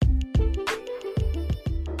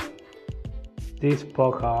This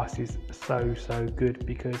podcast is so good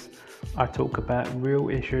because I talk about real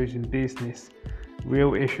issues in business,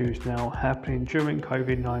 real issues now happening during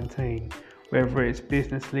COVID-19, whether it's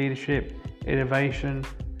business leadership, innovation,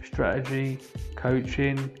 strategy,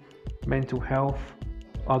 coaching, mental health.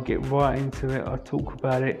 I'll get right into it, I'll talk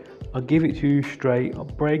about it, I'll give it to you straight, I'll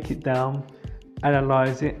break it down,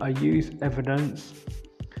 analyze it, I use evidence,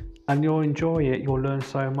 and you'll enjoy it, you'll learn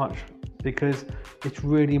so much because it's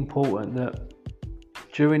really important that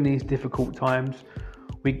during these difficult times,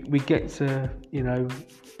 we get to,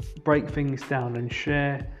 break things down and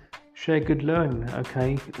share good learning,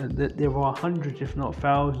 okay? There are hundreds, if not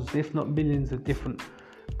thousands, if not millions of different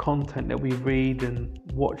content that we read and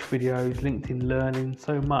watch videos, LinkedIn Learning,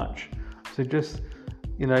 so much. So just,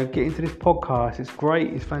 get into this podcast. It's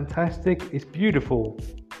great, it's fantastic, it's beautiful.